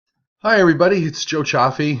Hi, everybody. It's Joe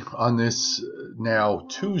Chaffee on this now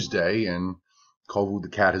Tuesday, and Kovu the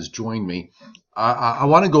cat has joined me. I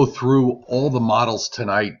want to go through all the models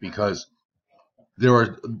tonight because there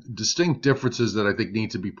are distinct differences that I think need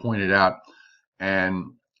to be pointed out,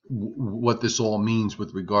 and what this all means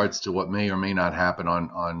with regards to what may or may not happen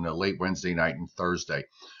on late Wednesday night and Thursday.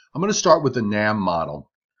 I'm going to start with the NAM model,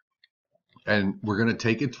 and we're going to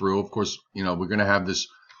take it through. Of course, we're going to have this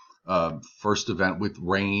first event with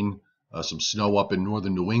rain. Some snow up in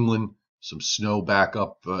northern New England, some snow back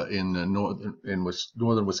up in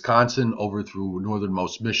northern Wisconsin, over through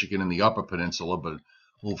northernmost Michigan and the Upper Peninsula, but a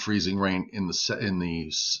little freezing rain in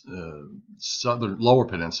the southern lower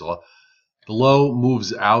peninsula. The low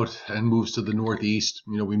moves out and moves to the northeast.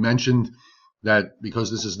 We mentioned that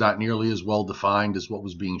because this is not nearly as well defined as what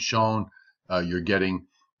was being shown, you're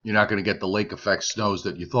not going to get the lake effect snows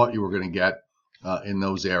that you thought you were going to get in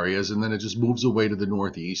those areas, and then it just moves away to the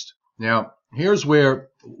northeast. Now, here's where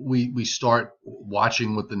we start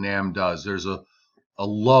watching what the NAM does. There's a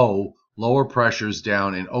lower pressures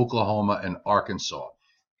down in Oklahoma and Arkansas.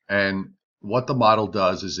 And what the model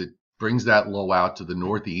does is it brings that low out to the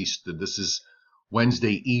northeast. This is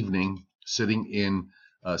Wednesday evening, sitting in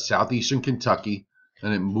southeastern Kentucky,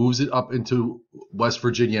 and it moves it up into West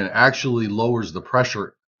Virginia and actually lowers the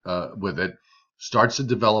pressure with it, starts to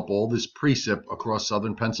develop all this precip across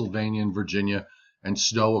southern Pennsylvania and Virginia, and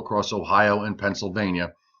snow across Ohio and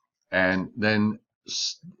Pennsylvania. And then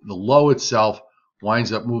the low itself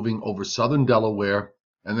winds up moving over southern Delaware,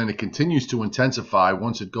 and then it continues to intensify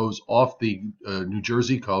once it goes off the New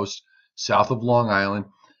Jersey coast, south of Long Island.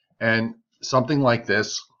 And something like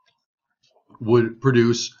this would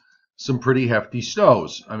produce some pretty hefty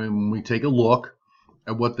snows. I mean, when we take a look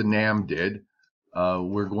at what the NAM did,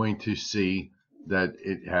 we're going to see that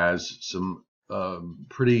it has some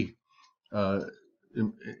pretty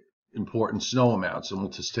important snow amounts, and we'll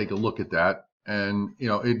just take a look at that. And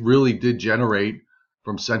it really did generate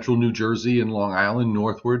from central New Jersey and Long Island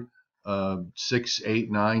northward 6, 8,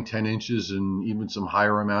 9, 10 inches, and even some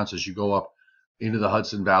higher amounts as you go up into the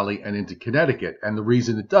Hudson Valley and into Connecticut. And the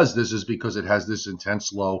reason it does this is because it has this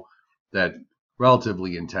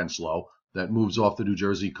relatively intense low that moves off the New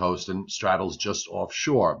Jersey coast and straddles just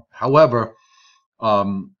offshore. However,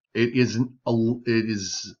 it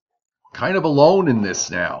is kind of alone in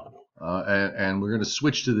this now, and we're going to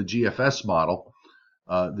switch to the GFS model.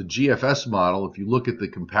 The GFS model, if you look at the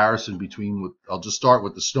comparison between, I'll just start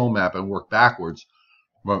with the snow map and work backwards.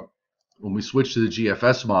 But when we switch to the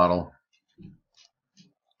GFS model,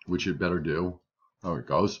 which you'd better do, there it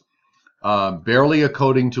goes, barely a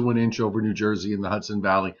coating to an inch over New Jersey and the Hudson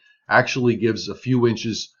Valley, actually gives a few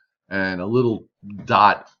inches and a little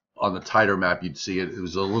dot on the tighter map. You'd see it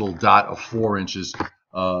was a little dot of 4 inches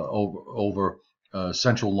over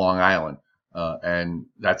central Long Island, and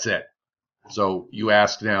that's it. So you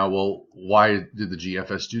ask now, well, why did the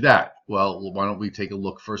GFS do that? Well, why don't we take a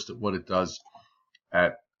look first at what it does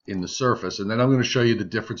in the surface, and then I'm going to show you the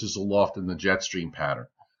differences aloft in the jet stream pattern.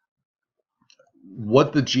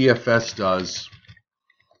 What the GFS does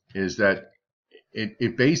is that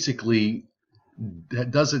it basically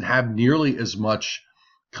doesn't have nearly as much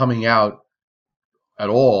coming out at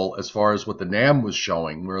all as far as what the NAM was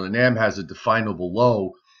showing, where the NAM has a definable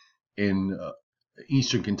low in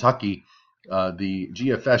eastern Kentucky. The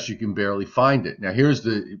GFS, you can barely find it. Now, here's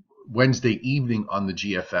the Wednesday evening on the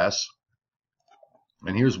GFS,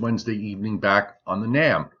 and here's Wednesday evening back on the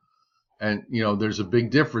NAM. And, there's a big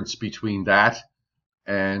difference between that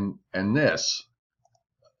and this.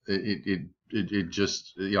 It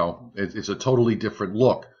just, it's a totally different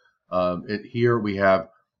look. Here we have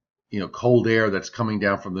cold air that's coming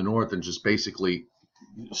down from the north and just basically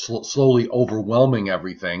slowly overwhelming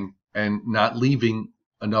everything and not leaving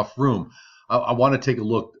enough room. I want to take a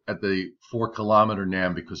look at the 4-kilometer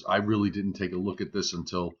NAM because I really didn't take a look at this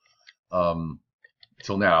until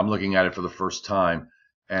now. I'm looking at it for the first time,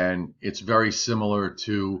 and it's very similar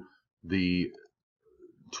to the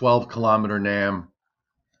 12-kilometer NAM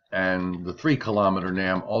and the 3-kilometer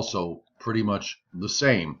NAM, also pretty much the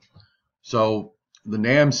same. So the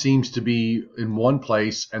NAM seems to be in one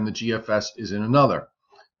place and the GFS is in another.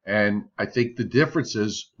 And I think the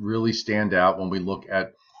differences really stand out when we look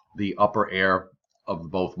at the upper air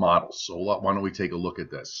of both models. So why don't we take a look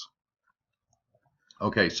at this?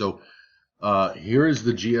 Okay, so here is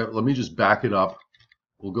the GFS. Let me just back it up.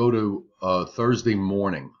 We'll go to Thursday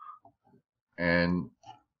morning. And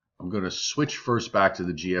I'm going to switch first back to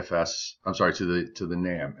the GFS. I'm sorry, to the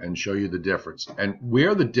NAM, and show you the difference. And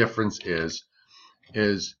where the difference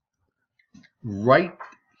is right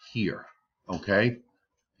here. Okay,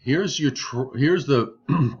 here's here's the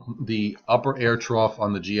the upper air trough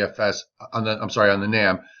on the GFS on the on the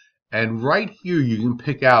NAM, and right here you can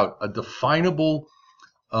pick out a definable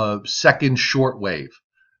second shortwave.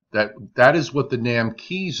 That is what the NAM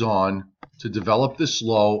keys on to develop this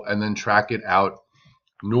low and then track it out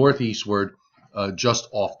northeastward just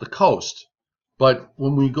off the coast. But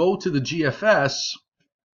when we go to the GFS,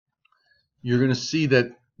 you're going to see that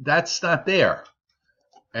that's not there.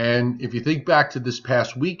 And if you think back to this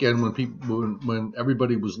past weekend when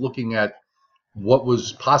everybody was looking at what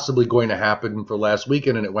was possibly going to happen for last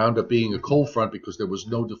weekend, and it wound up being a cold front because there was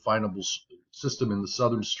no definable system in the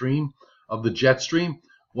southern stream of the jet stream.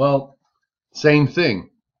 Well, same thing.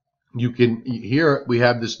 You can here we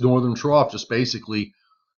have this northern trough just basically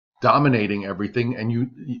dominating everything,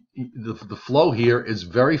 and the flow here is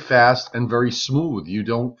very fast and very smooth.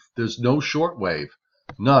 There's no short wave,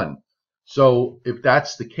 none. So if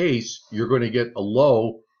that's the case, you're going to get a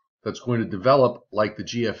low that's going to develop like the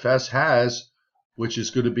GFS has, which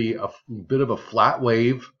is going to be a bit of a flat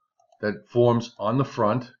wave that forms on the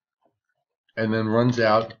front and then runs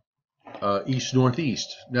out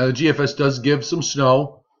east-northeast. Now the GFS does give some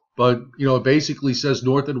snow, but it basically says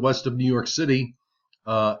north and west of New York City,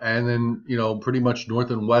 and then pretty much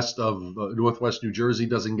north and west of northwest New Jersey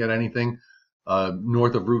doesn't get anything.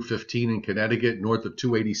 North of Route 15 in Connecticut, north of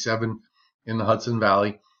 287 in the Hudson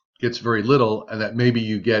Valley gets very little, and that maybe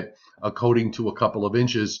you get a coating to a couple of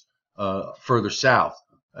inches further south,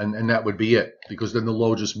 and that would be it, because then the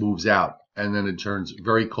low just moves out, and then it turns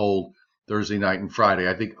very cold Thursday night and Friday.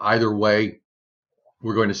 I think either way,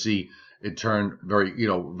 we're going to see it turn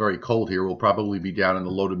very cold here. We'll probably be down in the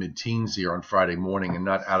low to mid-teens here on Friday morning and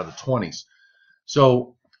not out of the 20s.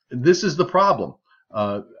 So this is the problem.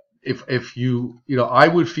 If I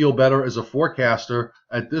would feel better as a forecaster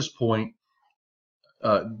at this point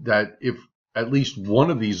that if at least one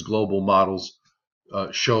of these global models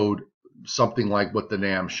showed something like what the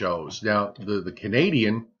NAM shows. Now, the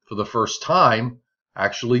Canadian, for the first time,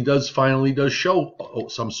 actually finally does show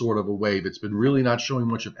some sort of a wave. It's been really not showing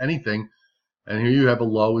much of anything. And here you have a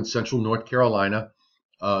low in central North Carolina,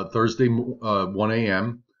 Thursday 1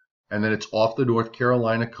 a.m., and then it's off the North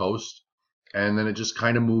Carolina coast, and then it just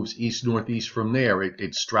kind of moves east-northeast from there.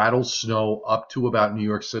 It straddles snow up to about New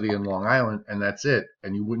York City and Long Island, and that's it.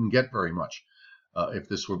 And you wouldn't get very much if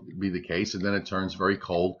this would be the case. And then it turns very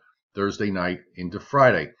cold Thursday night into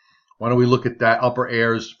Friday. Why don't we look at that upper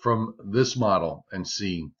airs from this model and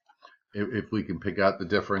see if we can pick out the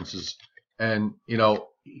differences. And,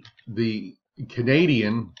 the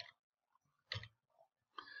Canadian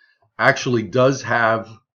actually does have,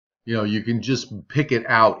 you can just pick it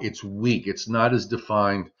out. It's weak. It's not as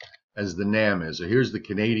defined as the NAM is. So here's the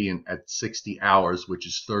Canadian at 60 hours, which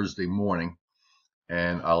is Thursday morning.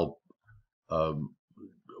 And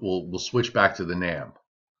we'll switch back to the NAM.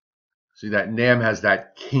 See, that NAM has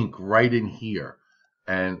that kink right in here,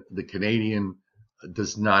 and the Canadian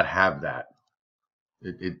does not have that.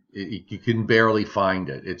 You can barely find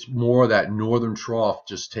it. It's more that northern trough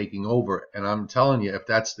just taking over. And I'm telling you, if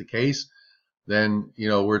that's the case, then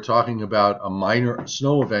we're talking about a minor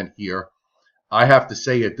snow event here. I have to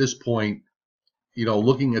say at this point,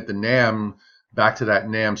 looking at the NAM, back to that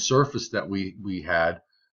NAM surface that we had,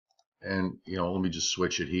 and let me just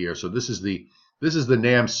switch it here. So this is the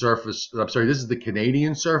NAM surface. I'm sorry, this is the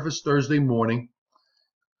Canadian surface Thursday morning.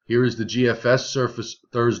 Here is the GFS surface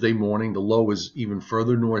Thursday morning. The low is even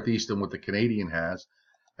further northeast than what the Canadian has.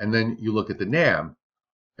 And then you look at the NAM,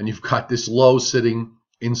 and you've got this low sitting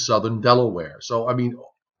in southern Delaware. So, I mean,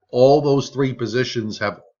 all those three positions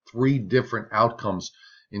have three different outcomes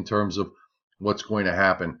in terms of what's going to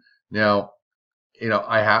happen. Now,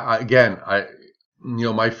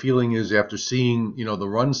 my feeling is after seeing, the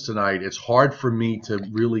runs tonight, it's hard for me to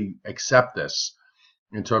really accept this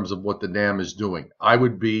in terms of what the NAM is doing. I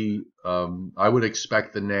would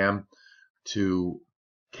expect the NAM to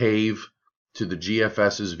cave to the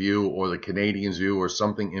GFS's view or the Canadian's view or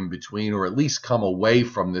something in between, or at least come away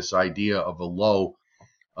from this idea of a low,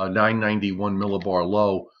 991 millibar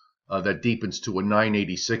low that deepens to a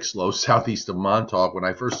 986 low southeast of Montauk. When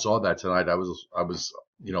I first saw that tonight, I was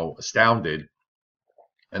astounded.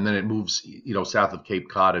 And then it moves, south of Cape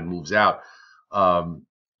Cod and moves out.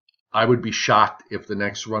 I would be shocked if the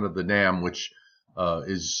next run of the NAM, which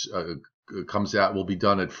comes out, will be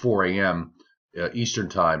done at 4 a.m. Eastern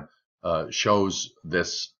time, shows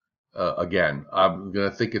this again. I'm going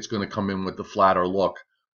to think it's going to come in with the flatter look.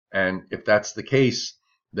 And if that's the case,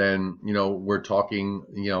 then, we're talking,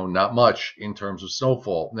 not much in terms of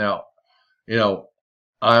snowfall. Now,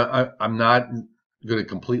 I'm not going to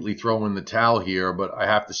completely throw in the towel here, but I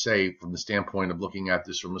have to say, from the standpoint of looking at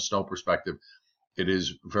this from a snow perspective, it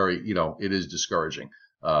is very, it is discouraging.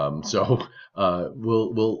 So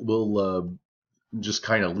we'll just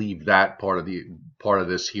kind of leave that part of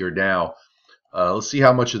this here now. Let's see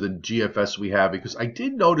how much of the GFS we have, because I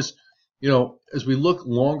did notice, as we look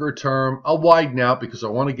longer term, I'll widen out because I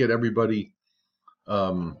want to get everybody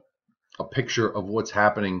a picture of what's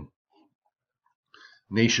happening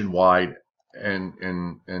nationwide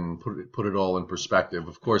and put it all in perspective.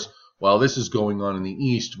 Of course, while this is going on in the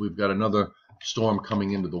east, we've got another storm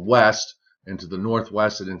coming into the west, into the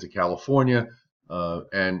northwest, and into California.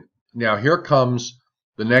 And now here comes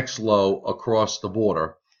the next low across the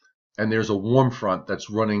border, and there's a warm front that's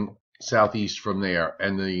running southeast from there.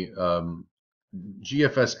 And the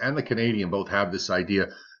GFS and the Canadian both have this idea.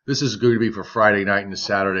 This is going to be for Friday night into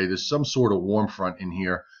Saturday. There's some sort of warm front in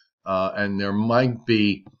here, and there might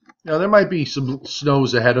be some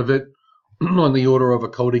snows ahead of it on the order of a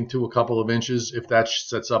coating to a couple of inches if that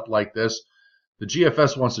sets up like this. The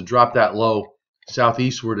GFS wants to drop that low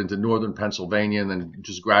southeastward into northern Pennsylvania and then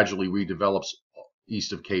just gradually redevelops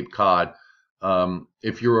east of Cape Cod.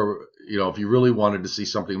 If you really wanted to see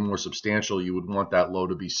something more substantial, you would want that low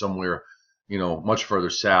to be somewhere, much further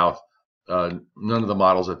south. None of the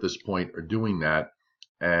models at this point are doing that.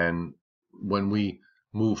 And when we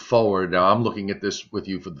move forward, now I'm looking at this with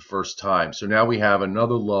you for the first time. So now we have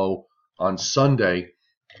another low on Sunday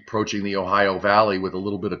approaching the Ohio Valley with a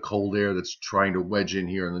little bit of cold air that's trying to wedge in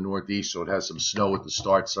here in the northeast. So it has some snow at the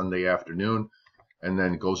start Sunday afternoon, and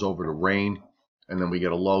then it goes over to rain. And then we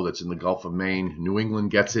get a low that's in the Gulf of Maine. New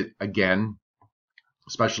England gets it again,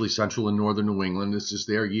 especially central and northern New England. This is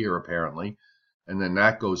their year, apparently. And then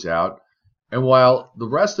that goes out. And while the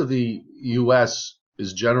rest of the U.S.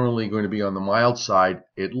 is generally going to be on the mild side,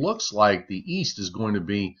 it looks like the East is going to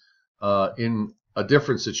be in a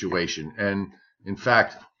different situation. And in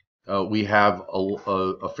fact, we have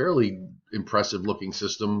a fairly impressive looking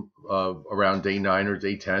system around day 9 or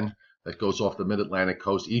day 10 that goes off the mid-Atlantic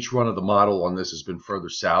coast. Each run of the model on this has been further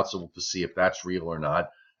south, so we'll have to see if that's real or not.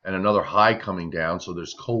 And another high coming down, so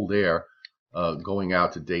there's cold air going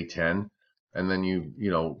out to day 10. And then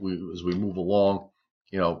as we move along,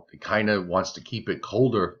 it kind of wants to keep it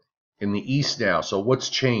colder in the east now. So what's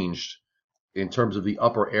changed in terms of the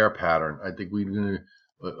upper air pattern? I think we've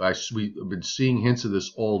been seeing hints of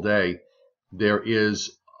this all day. There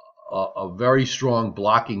is a very strong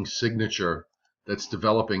blocking signature that's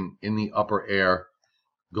developing in the upper air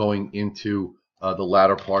going into the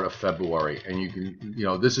latter part of February.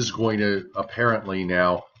 And this is going to apparently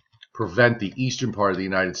now prevent the eastern part of the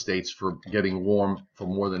United States from getting warm for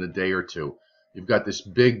more than a day or two. You've got this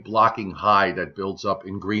big blocking high that builds up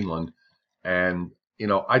in Greenland. And,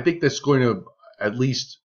 I think that's going to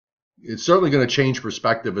it's certainly going to change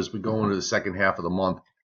perspective as we go into the second half of the month.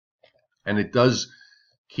 And it does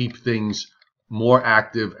keep things more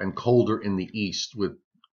active and colder in the east with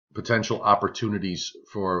potential opportunities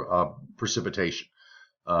for precipitation.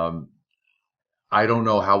 I don't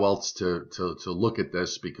know how else to look at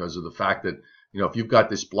this because of the fact that, if you've got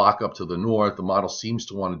this block up to the north, the model seems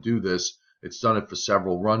to want to do this. It's done it for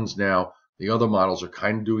several runs now. The other models are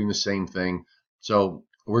kind of doing the same thing. So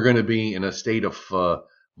we're going to be in a state of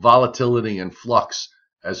volatility and flux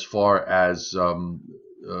as far as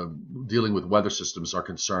dealing with weather systems are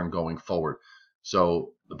concerned going forward.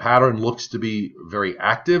 So the pattern looks to be very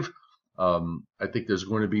active. I think there's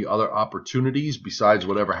going to be other opportunities besides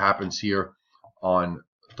whatever happens here on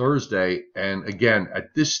Thursday. And again,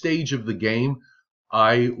 at this stage of the game,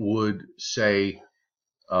 I would say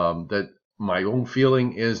that my own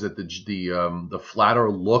feeling is that the flatter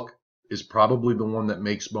look is probably the one that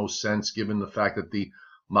makes most sense, given the fact that the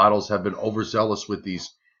models have been overzealous with these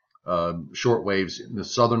short waves in the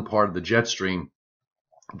southern part of the jet stream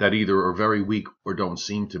that either are very weak or don't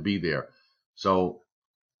seem to be there. So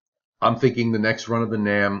I'm thinking the next run of the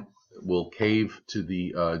NAM will cave to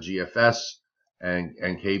the GFS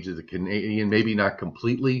and cave to the Canadian, maybe not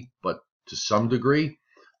completely, but to some degree.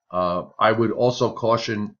 I would also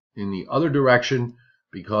caution in the other direction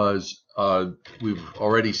because we've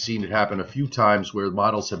already seen it happen a few times where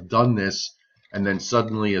models have done this, and then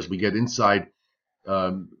suddenly as we get inside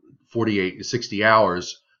 60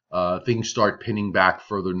 hours, things start pinning back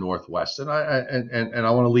further northwest. And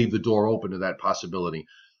I want to leave the door open to that possibility.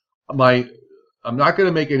 I'm not going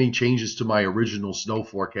to make any changes to my original snow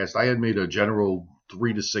forecast. I had made a general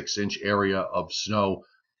 3 to 6 inch area of snow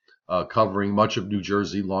covering much of New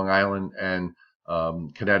Jersey, Long Island, and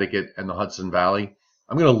Connecticut, and the Hudson Valley.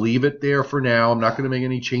 I'm going to leave it there for now. I'm not going to make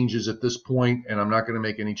any changes at this point, and I'm not going to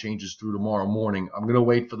make any changes through tomorrow morning. I'm going to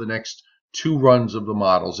wait for the next 2 runs of the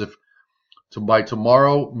models. If by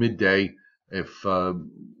tomorrow midday, if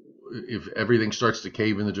everything starts to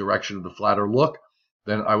cave in the direction of the flatter look,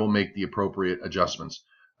 then I will make the appropriate adjustments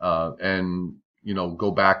and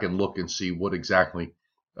go back and look and see what exactly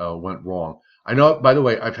went wrong. I know, by the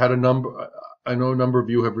way, I know a number of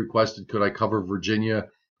you have requested, could I cover Virginia,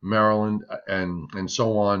 Maryland, and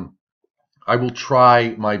so on. I will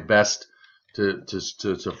try my best to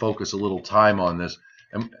focus a little time on this.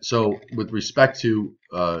 And so with respect to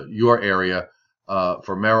your area,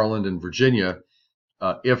 for Maryland and Virginia,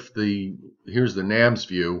 here's the NAMS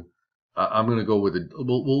view, I'm going to go with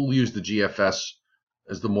we'll use the GFS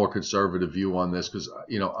as the more conservative view on this, because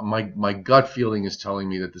my gut feeling is telling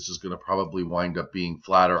me that this is going to probably wind up being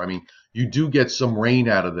flatter. I mean, you do get some rain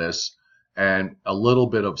out of this and a little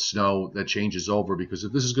bit of snow that changes over, because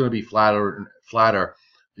if this is going to be flatter,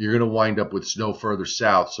 you're going to wind up with snow further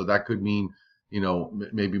south. So that could mean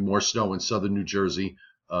maybe more snow in southern New Jersey,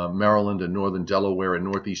 Maryland, and northern Delaware, and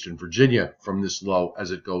northeastern Virginia from this low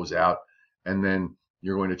as it goes out. And then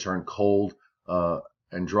you're going to turn cold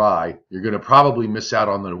and dry. You're going to probably miss out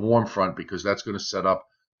on the warm front, because that's going to set up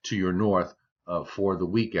to your north for the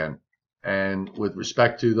weekend. And with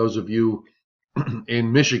respect to those of you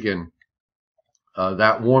in Michigan,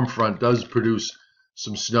 that warm front does produce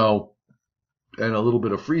some snow and a little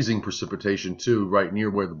bit of freezing precipitation too, right near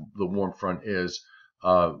where the warm front is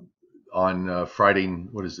on Friday.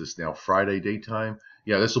 What is this now? Friday daytime?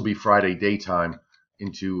 Yeah, this will be Friday daytime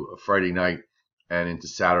into Friday night and into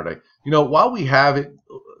Saturday. While we have it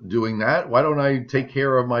doing that, why don't I take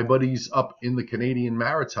care of my buddies up in the Canadian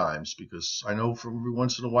Maritimes? Because I know from every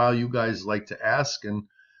once in a while you guys like to ask, and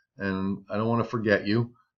I don't want to forget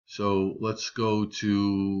you. So let's go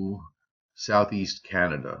to Southeast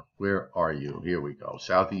Canada. Where are you? Here we go.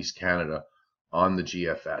 Southeast Canada on the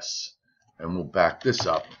GFS. And we'll back this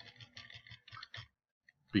up.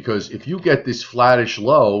 Because if you get this flattish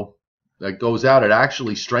low that goes out, it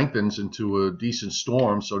actually strengthens into a decent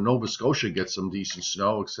storm. So Nova Scotia gets some decent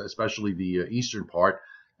snow, especially the eastern part,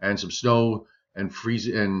 and some snow and freeze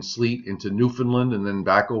and sleet into Newfoundland, and then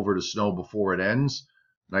back over to snow before it ends.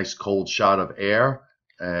 Nice cold shot of air.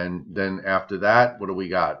 And then after that, what do we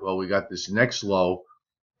got? Well, we got this next low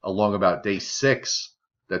along about day 6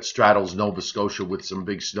 that straddles Nova Scotia with some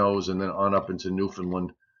big snows, and then on up into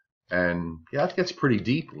Newfoundland. And yeah, it gets pretty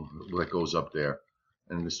deep when it goes up there,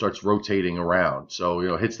 and it starts rotating around. So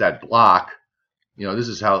it hits that block. This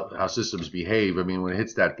is how systems behave. I mean, when it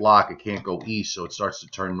hits that block, it can't go east, so it starts to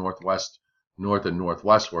turn north and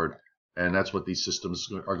northwestward, and that's what these systems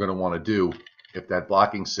are going to want to do if that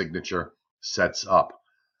blocking signature sets up.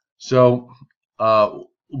 So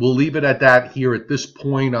we'll leave it at that here at this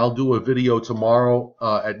point. I'll do a video tomorrow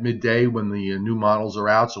at midday when the new models are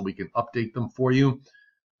out, so we can update them for you.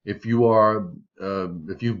 If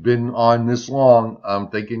you've been on this long, I'm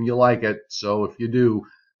thinking you like it. So if you do,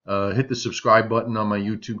 hit the subscribe button on my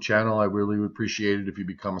YouTube channel. I really would appreciate it if you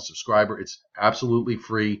become a subscriber. It's absolutely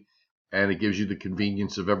free, and it gives you the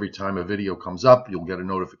convenience of every time a video comes up, you'll get a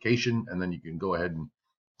notification, and then you can go ahead and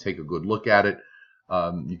take a good look at it.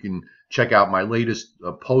 You can check out my latest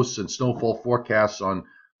posts and snowfall forecasts on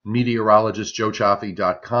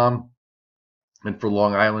meteorologistjoechaffee.com. And for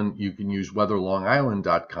Long Island, you can use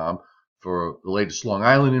weatherlongisland.com for the latest Long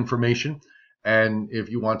Island information. And if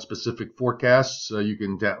you want specific forecasts, you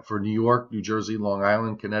can, for New York, New Jersey, Long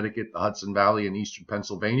Island, Connecticut, the Hudson Valley, and Eastern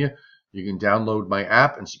Pennsylvania, you can download my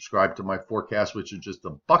app and subscribe to my forecast, which is just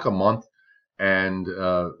 $1 a month. And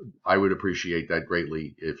I would appreciate that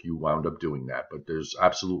greatly if you wound up doing that. But there's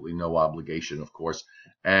absolutely no obligation, of course.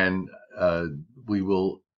 And we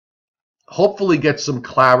will hopefully get some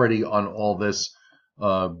clarity on all this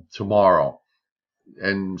tomorrow.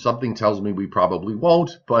 And something tells me we probably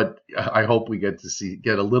won't, but I hope we get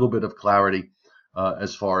a little bit of clarity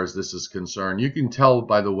as far as this is concerned. You can tell,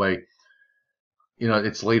 by the way,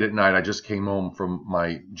 it's late at night. I just came home from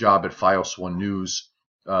my job at Fios One News,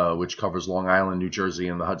 which covers Long Island, New Jersey,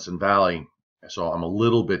 and the Hudson Valley. So I'm a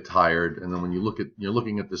little bit tired. And then when you're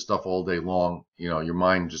looking at this stuff all day long, your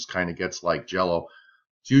mind just kind of gets like jello.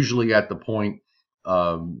 It's usually at the point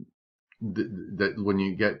that when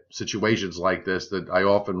you get situations like this that I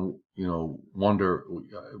often, wonder,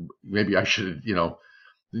 maybe I should,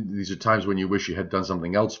 these are times when you wish you had done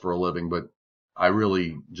something else for a living, but I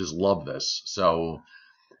really just love this. So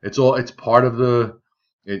it's part of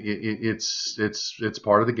it's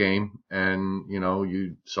part of the game. And,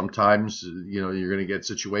 you sometimes, you're going to get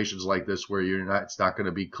situations like this where it's not going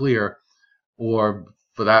to be clear, or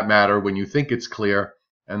for that matter, when you think it's clear,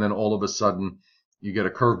 and then all of a sudden you get a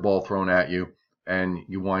curveball thrown at you, and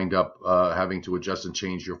you wind up having to adjust and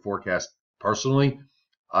change your forecast personally,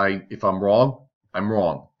 if I'm wrong, I'm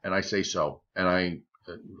wrong, and I say so, and I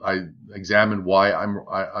examine why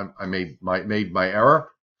I made my error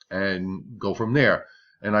and go from there.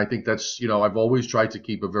 And I think that's, I've always tried to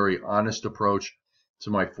keep a very honest approach to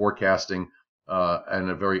my forecasting, and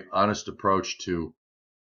a very honest approach to,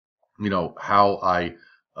 how I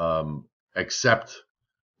accept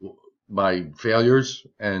my failures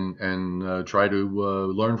and try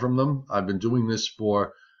to learn from them. I've been doing this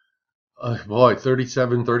for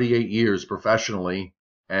 37, 38 years professionally,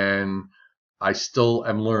 and I still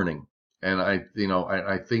am learning. And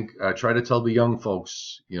I think I try to tell the young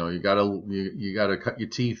folks, you gotta cut your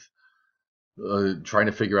teeth trying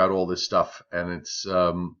to figure out all this stuff, and it's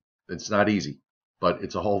not easy, but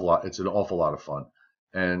it's an awful lot of fun.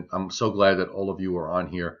 And I'm so glad that all of you are on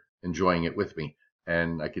here enjoying it with me.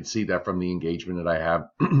 And I can see that from the engagement that I have,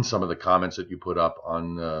 some of the comments that you put up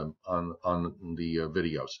on the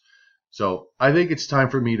videos. So I think it's time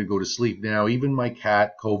for me to go to sleep now. Even my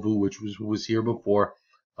cat Kovu, which was here before,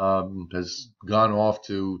 has gone off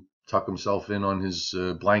to tuck himself in on his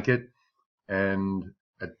blanket. And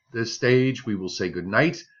at this stage, we will say good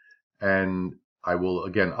night, and I will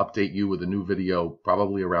again update you with a new video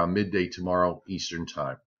probably around midday tomorrow Eastern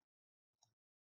time.